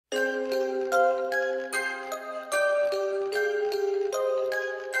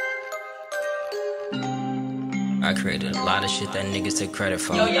I created a lot of shit that niggas take credit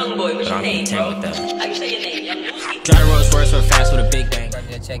for. Yo, young boy, what's your name, bro? With that. How you say your name, young boy? Try to roll sports for fast with a big bang.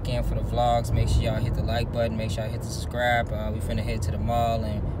 Ready to check in for the vlogs. Make sure y'all hit the like button. Make sure y'all hit the subscribe. We finna head to the mall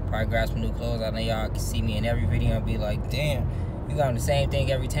and probably grab some new clothes. I know y'all can see me in every video and be like, damn, you got the same thing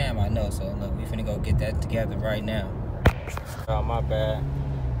every time. I know. So look, we finna go get that together right now. Oh, my bad.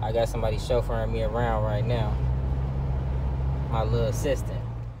 I got somebody chauffeuring me around right now. My little assistant.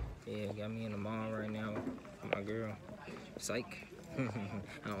 Yeah, got me in the mall right now with my girl. Psych. I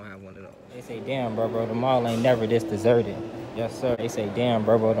don't have one of those. They say, damn, bro, the mall ain't never this deserted. Yes, sir. They say, damn,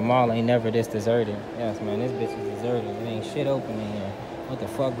 bro, the mall ain't never this deserted. Yes, man, this bitch is deserted. There ain't shit open in here. What the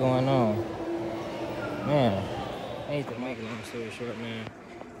fuck going on? Man, I hate to make a long story short, man.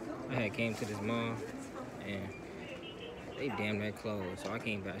 I had came to this mall, and they damn near closed. So I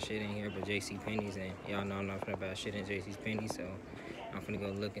can't buy shit in here but JCPenney's, and y'all know I'm not finna buy shit in JCPenney's, so I'm finna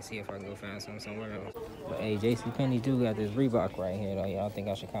go look and see if I can go find something somewhere else. But hey, JCPenney do got this Reebok right here though. Y'all think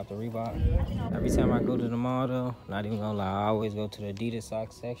I should cop the Reebok? Every time I go to the mall though, not even gonna lie, I always go to the Adidas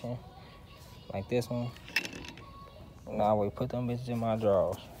socks section. Like this one. And I always put them bitches in my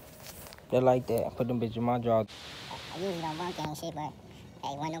drawers. Just like that. Put them bitches in my drawers. I usually don't want gang shit, but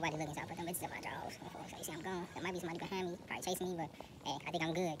hey, wasn't nobody looking, so I put them bitches in my drawers. So you see I'm gone. There might be somebody behind me, probably chasing me, but hey, I think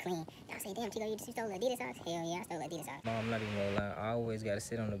I'm good, clean. Y'all say, damn, Chico, you stole the Adidas socks? Hell yeah, I stole the Adidas socks. No, I'm not even gonna lie. I always gotta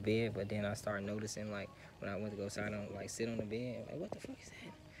sit on the bed, but then I start noticing, like, when I went to go sit on the bed, like, what the fuck is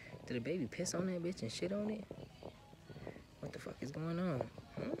that? Did the baby piss on that bitch and shit on it? What the fuck is going on?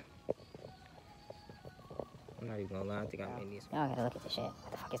 Huh? I'm not even gonna lie, I think I made this. Y'all gotta look at this shit.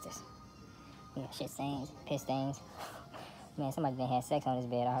 What the fuck is this? Yeah, shit stains, piss stains. Man, somebody done had sex on this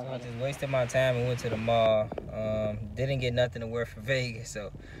bed already. So I just wasted my time and went to the mall. Didn't get nothing to wear for Vegas,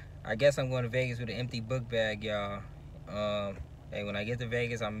 so I guess I'm going to Vegas with an empty book bag, y'all. Hey, when I get to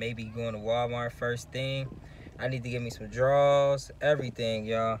Vegas, I may be going to Walmart first thing. I need to get me some drawers, everything,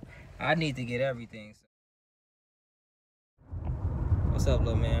 y'all. I need to get everything. What's up,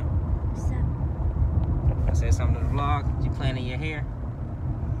 little man? What's up? I said something to the vlog. You planning your hair?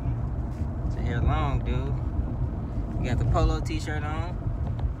 It's a hair long, dude. You got the polo t-shirt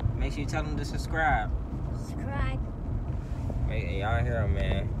on. Make sure you tell them to subscribe. Subscribe. Hey, y'all hear him,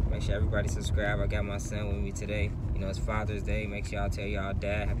 man. Make sure everybody subscribe. I got my son with me today. You know, it's Father's Day. Make sure y'all tell y'all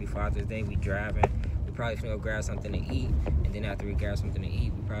dad happy Father's Day. We driving. We probably finna go grab something to eat. And then after we grab something to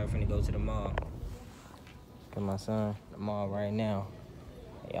eat, we probably finna go to the mall. Got my son at the mall right now.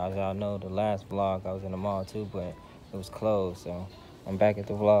 Y'all know the last vlog I was in the mall too, but it was closed, so I'm back at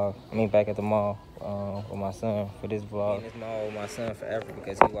the back at the mall with my son for this vlog. In this mall with my son forever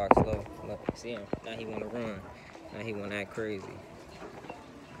because he walks slow. Look, see him? Now he wanna run. Now he wanna act crazy.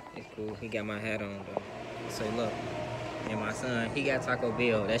 It's cool. He got my hat on though. So look, and my son, he got Taco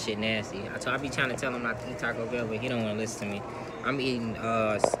Bell. That shit nasty. I be trying to tell him not to eat Taco Bell, but he don't wanna listen to me. I'm eating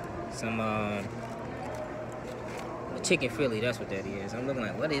some chicken Philly. That's what that is. I'm looking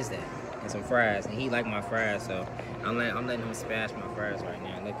like, what is that? And some fries, and he like my fries, so I'm letting him smash my fries right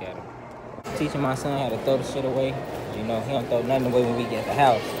now. Look at him. Teaching my son how to throw the shit away. You know, he don't throw nothing away when we get at the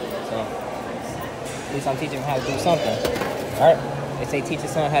house. So at least I'm teaching him how to do something. All right? They say teach your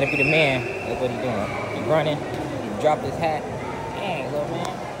son how to be the man. Look what he doing. He running. He dropped his hat. Dang, little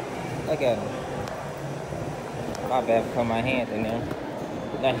man. Look at him. My bad for putting my hands in there.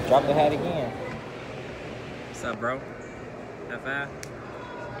 Now he dropped the hat again. What's up, bro? High five?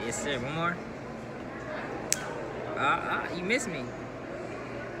 Yes, sir. One more. You missed me.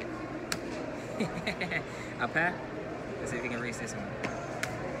 Up high? Let's see if you can reach this one.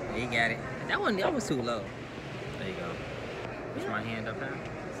 Yeah, you got it. That was too low. There you go. Push my hand up high.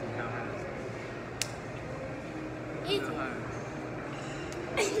 Let's see how high. Easy.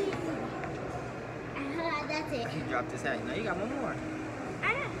 That's it. He dropped his hat. Now you got one more.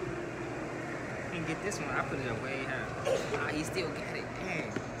 I know. You can get this one. I put it up way high. He still got it.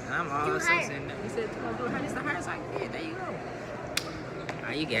 Dang. And I'm all so saying that. He said, "You gonna do it high? It's the highest I can get." There you go.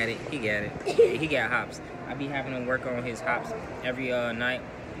 You got it. He got it. He got hops. I be having him work on his hops every night.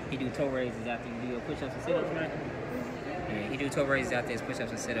 He do toe raises after you do your push-ups and sit-ups, right? Yeah, he do toe raises after his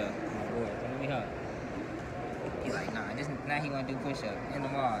push-ups and sit-ups. Boy, let me hug. He's like, nah, now he gonna do push-ups in the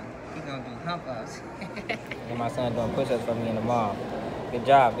mall. He gonna do hump-ups. And my son doing push-ups for me in the mall. Good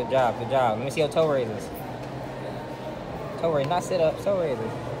job, good job, good job. Let me see your toe raises. Toe raises, not sit-ups, toe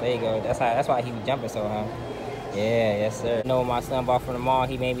raises. There you go. That's why he was jumping so high. Yeah, yes sir. You know what my son bought from the mall?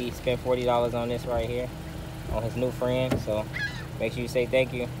 He made me spend $40 on this right here, on his new friend. So make sure you say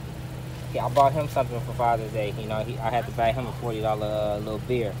thank you. Yeah, I bought him something for Father's Day. You know, I had to buy him a $40 little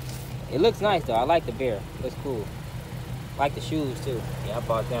beer. It looks nice though. I like the beer. It looks cool. I like the shoes too. Yeah, I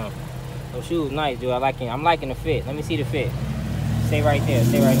bought them. Those shoes nice, dude. I'm liking the fit. Let me see the fit. Stay right there.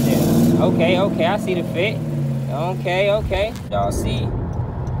 Stay right there. Okay, okay. I see the fit. Okay, okay. Y'all see.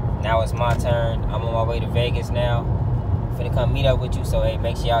 Now it's my turn. I'm on my way to Vegas now. Finna come meet up with you. So hey,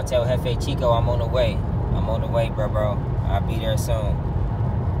 make sure y'all tell Hefe Chico I'm on the way. I'm on the way, bro. I'll be there soon.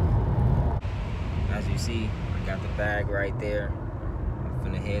 As you see, I got the bag right there. I'm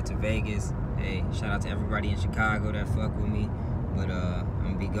finna head to Vegas. Hey, shout out to everybody in Chicago that fuck with me. But I'm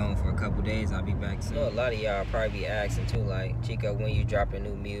gonna be gone for a couple days. I'll be back soon. I know a lot of y'all probably be asking too, like, Chico, when you dropping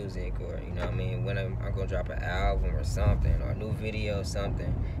new music, or you know what I mean, when I'm gonna drop an album or something, or a new video or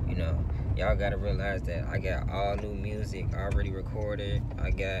something. You know, y'all gotta realize that I got all new music already recorded.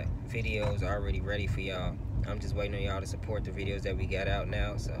 I got videos already ready for y'all. I'm just waiting on y'all to support the videos that we got out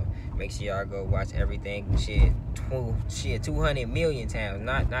now. So make sure y'all go watch everything. Shit, 200 million times,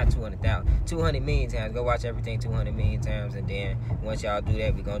 not 200,000, 200 million times. Go watch everything 200 million times, and then once y'all do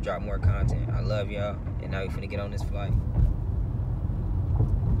that, we gonna drop more content. I love y'all, and now we finna get on this flight.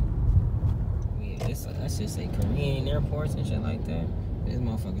 Yeah, let's just say Korean airports and shit like that. This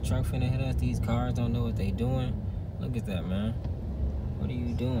motherfucker truck finna hit us. These cars don't know what they doing. Look at that, man. What are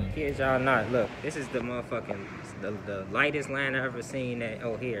you doing? Kids, y'all not. Look, this is the motherfucking, the lightest line I ever seen that,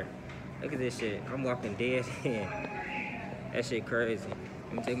 oh, here. Look at this shit. I'm walking dead in. That shit crazy.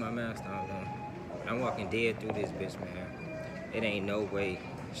 Let me take my mask off, though. I'm walking dead through this bitch, man. It ain't no way.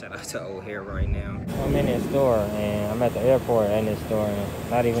 Shout out to O'Hare right now. I'm in this store, and I'm at the airport in this store, and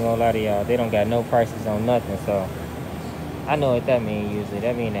not even gonna lie to y'all, they don't got no prices on nothing, so I know what that means usually.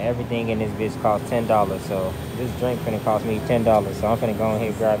 That means that everything in this bitch costs $10. So this drink finna cost me $10. So I'm finna go ahead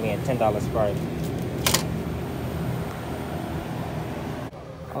and grab me a $10 Sprite.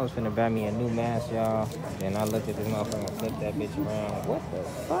 I was finna buy me a new mask, y'all. Then I looked at this motherfucker and flipped that bitch around. What the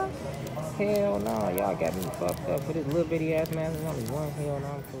fuck? Hell no, y'all got me fucked up for this little bitty ass mask. There's only one. Hell no,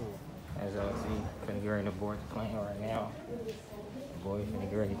 I'm cool. As y'all see, finna get ready to board the plane right now. Boy, finna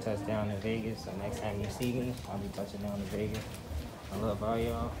get ready to touch down in Vegas. So next time you see me, I'll be touching down in Vegas. I love all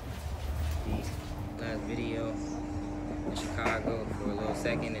y'all. Peace. Last video in Chicago for a little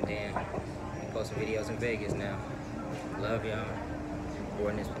second, and then we posting videos in Vegas now. Love y'all.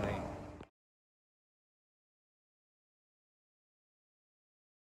 Boarding this plane.